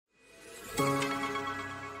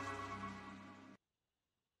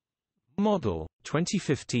Model,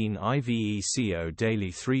 2015 Iveco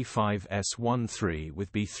Daily 35S13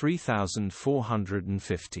 with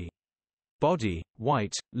B3450. Body,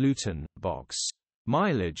 white, Luton, box.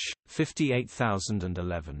 Mileage,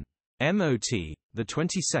 58,011. MOT, the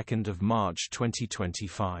 22nd of March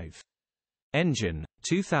 2025. Engine,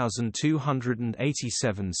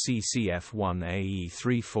 2287 cc F1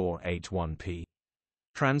 AE3481P.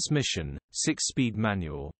 Transmission, 6-speed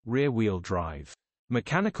manual, rear-wheel drive.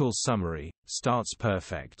 Mechanical summary: starts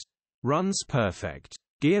perfect. Runs perfect.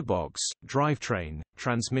 Gearbox, drivetrain,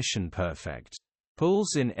 transmission perfect.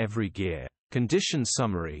 Pulls in every gear. Condition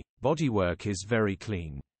summary: bodywork is very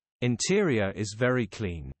clean. Interior is very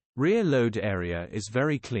clean. Rear load area is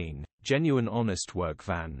very clean. Genuine honest work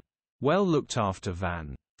van. Well looked after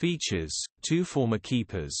van. Features: 2 former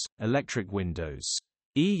keepers, electric windows.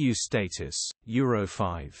 EU status, Euro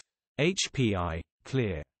 5. HPI,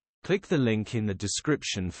 clear. Click the link in the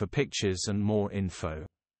description for pictures and more info.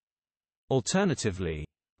 Alternatively,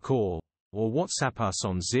 call or WhatsApp us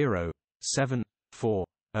on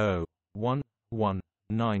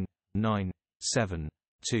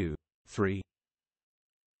 07401199723.